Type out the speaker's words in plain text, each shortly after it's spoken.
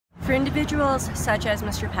For individuals such as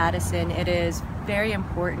Mr. Pattison, it is very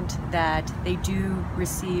important that they do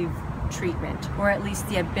receive treatment, or at least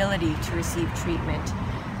the ability to receive treatment.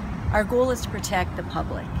 Our goal is to protect the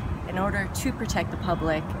public. In order to protect the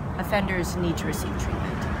public, offenders need to receive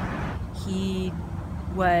treatment. He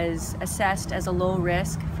was assessed as a low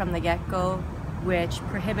risk from the get-go, which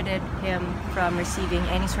prohibited him from receiving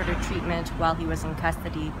any sort of treatment while he was in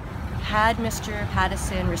custody. Had Mr.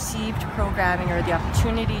 Pattison received programming, or the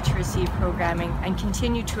opportunity to receive programming, and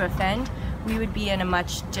continued to offend, we would be in a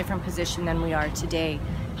much different position than we are today.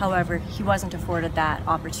 However, he wasn't afforded that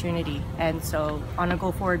opportunity, and so on a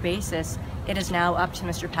go-forward basis, it is now up to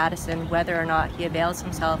Mr. Pattison whether or not he avails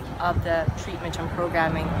himself of the treatment and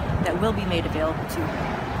programming that will be made available to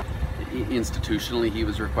him. Institutionally, he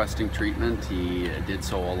was requesting treatment. He did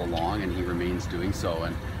so all along, and he remains doing so,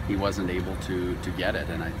 and he wasn't able to get it.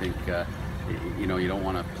 And I think you know, you don't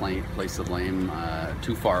want to place the blame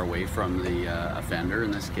too far away from the offender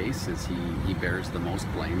in this case, as he bears the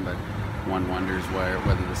most blame. But one wonders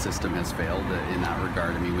whether the system has failed in that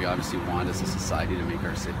regard. I mean, we obviously want as a society to make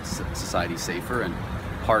our society safer, and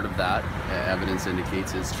part of that, evidence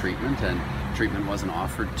indicates, is treatment, and treatment wasn't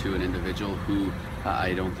offered to an individual who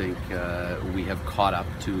I don't think we have caught up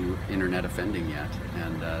to internet offending yet,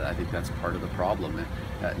 and I think that's part of the problem.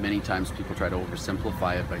 Many times people try to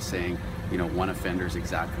oversimplify it by saying, you know, one offender is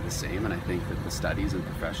exactly the same, and I think that the studies and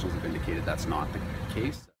professionals have indicated that's not the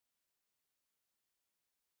case.